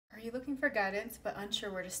you looking for guidance but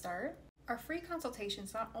unsure where to start? Our free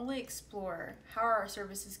consultations not only explore how our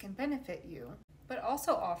services can benefit you, but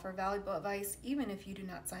also offer valuable advice even if you do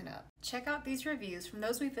not sign up. Check out these reviews from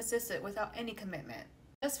those we've assisted without any commitment.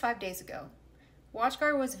 Just 5 days ago,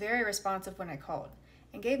 WatchGuard was very responsive when I called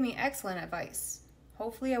and gave me excellent advice.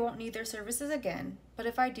 Hopefully I won't need their services again, but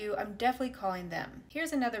if I do, I'm definitely calling them.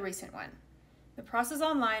 Here's another recent one. The process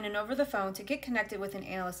online and over the phone to get connected with an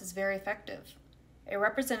analyst is very effective. A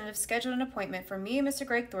representative scheduled an appointment for me and Mr.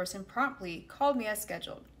 Greg Thorson promptly called me as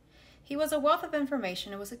scheduled. He was a wealth of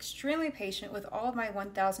information and was extremely patient with all of my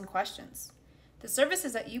 1,000 questions. The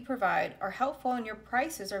services that you provide are helpful and your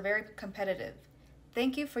prices are very competitive.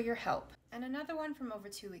 Thank you for your help. And another one from over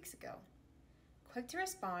 2 weeks ago. Quick to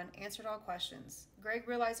respond, answered all questions. Greg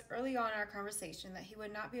realized early on in our conversation that he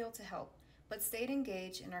would not be able to help, but stayed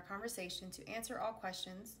engaged in our conversation to answer all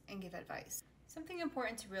questions and give advice. Something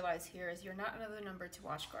important to realize here is you're not another number to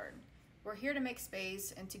WatchGuard. We're here to make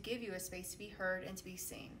space and to give you a space to be heard and to be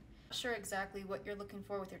seen. Not sure exactly what you're looking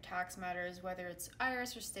for with your tax matters, whether it's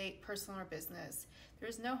IRS or state, personal or business. There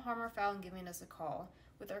is no harm or foul in giving us a call.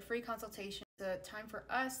 With our free consultation, it's a time for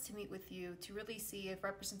us to meet with you to really see if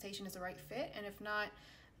representation is the right fit, and if not,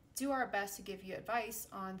 do our best to give you advice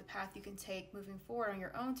on the path you can take moving forward on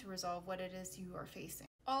your own to resolve what it is you are facing.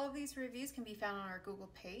 All of these reviews can be found on our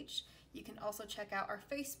Google page. You can also check out our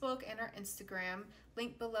Facebook and our Instagram.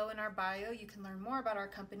 Link below in our bio, you can learn more about our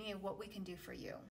company and what we can do for you.